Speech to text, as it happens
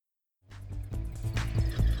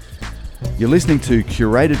You're listening to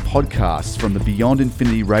curated podcasts from the Beyond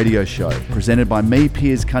Infinity radio show, presented by me,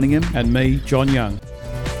 Piers Cunningham. And me, John Young.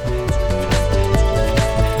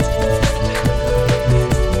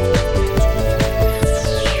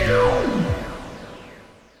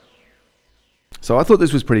 So I thought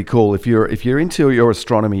this was pretty cool. If you're into your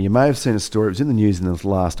astronomy, you may have seen a story. It was in the news in this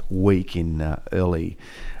last week in early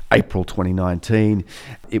April 2019.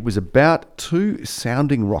 It was about two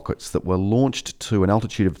sounding rockets that were launched to an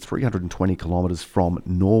altitude of 320 kilometres from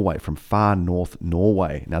Norway, from far north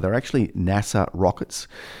Norway. Now, they're actually NASA rockets.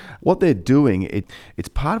 What they're doing, it's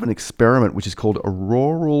part of an experiment which is called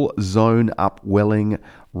Auroral Zone Upwelling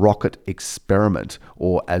Rocket Experiment,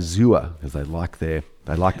 or AZUR, because they like their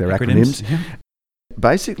acronyms. Yeah.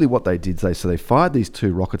 Basically what they did, they fired these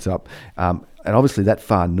two rockets up, and obviously that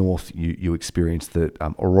far north you experience the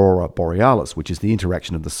Aurora Borealis, which is the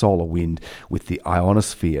interaction of the solar wind with the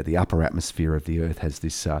ionosphere. The upper atmosphere of the Earth has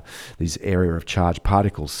this area of charged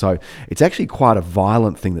particles. So it's actually quite a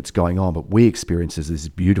violent thing that's going on, but we experience this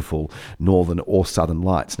beautiful northern or southern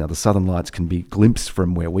lights. Now the southern lights can be glimpsed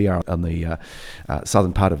from where we are on the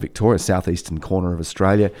southern part of Victoria, southeastern corner of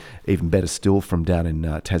Australia, even better still from down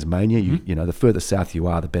in Tasmania. You know, the further south you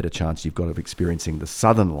are, the better chance you've got of experiencing the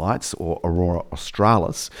southern lights, or Aurora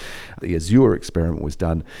Australis. The AZUR experiment was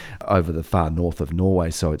done over the far north of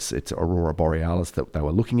Norway, so it's Aurora Borealis that they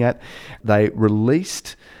were looking at. They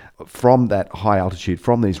released from that high altitude,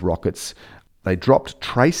 from these rockets, they dropped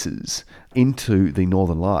traces into the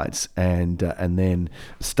northern lights and then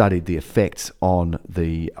studied the effects on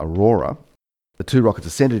the aurora. The two rockets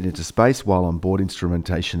ascended into space while on-board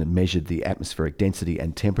instrumentation measured the atmospheric density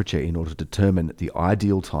and temperature in order to determine the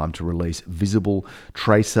ideal time to release visible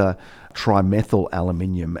tracer trimethyl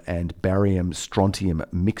aluminium and barium strontium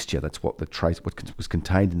mixture. That's what what was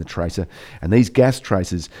contained in the tracer. And these gas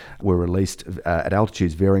tracers were released at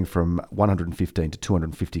altitudes varying from 115 to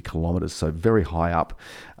 250 kilometres, so very high up.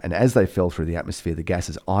 And as they fell through the atmosphere, the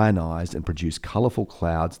gases ionized and produced colourful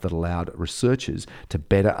clouds that allowed researchers to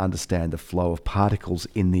better understand the flow of particles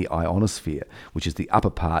in the ionosphere, which is the upper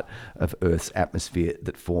part of Earth's atmosphere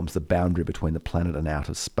that forms the boundary between the planet and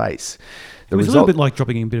outer space. It was a little bit like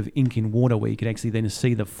dropping in a bit of ink in water, where you could actually then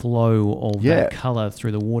see the flow of that colour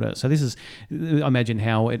through the water. So this is, I imagine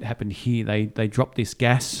how it happened here. They dropped this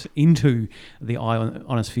gas into the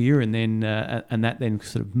ionosphere, and then and that then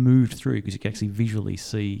sort of moved through, because you can actually visually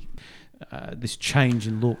see this change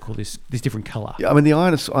in look, or this different colour. Yeah, I mean, the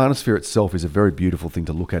ionosphere itself is a very beautiful thing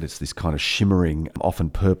to look at. It's this kind of shimmering, often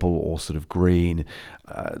purple or sort of green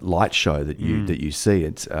light show that you see.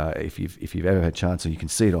 It's if you've ever had a chance, or you can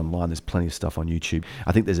see it online, there's plenty of stuff on YouTube.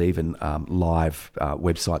 I think there's even live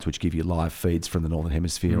websites which give you live feeds from the Northern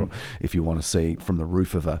Hemisphere, or if you want to see from the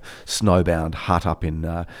roof of a snowbound hut up in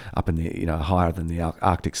the higher than the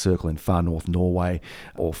Arctic Circle in far north Norway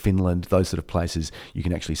or Finland, those sort of places, you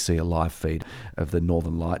can actually see a live feed of the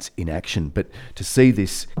Northern Lights in action. But to see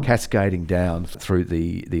this cascading down through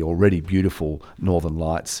the already beautiful Northern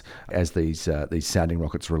Lights as these sounding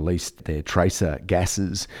rockets released their tracer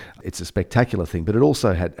gases, it's a spectacular thing. But it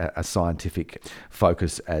also had a scientific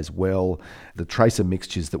focus as well. The tracer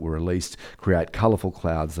mixtures that were released create colourful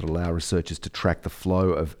clouds that allow researchers to track the flow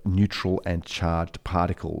of neutral and charged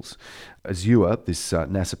particles. AZUR, this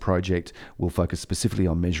NASA project, will focus specifically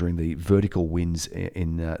on measuring the vertical winds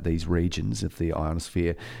in these regions of the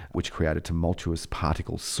ionosphere, which create a tumultuous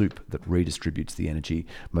particle soup that redistributes the energy,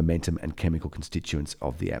 momentum, and chemical constituents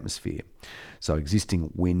of the atmosphere. So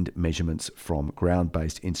existing wind measurements from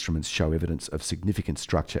ground-based instruments show evidence of significant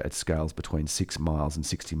structure at scales between 6 miles and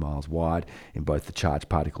 60 miles wide in both the charged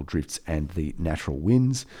particle drifts and the natural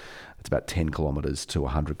winds. It's about 10 kilometres to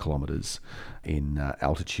 100 kilometres in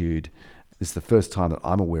altitude. This is the first time that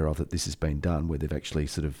I'm aware of that this has been done, where they've actually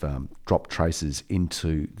sort of dropped traces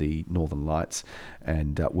into the Northern Lights,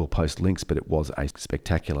 and we'll post links, but it was a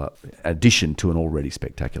spectacular addition to an already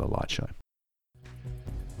spectacular light show.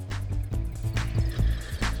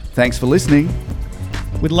 Thanks for listening.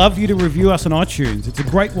 We'd love you to review us on iTunes. It's a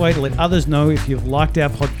great way to let others know if you've liked our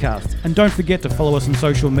podcast. And don't forget to follow us on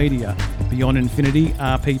social media, Beyond Infinity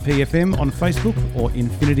RPPFM on Facebook, or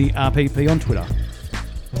Infinity RPP on Twitter.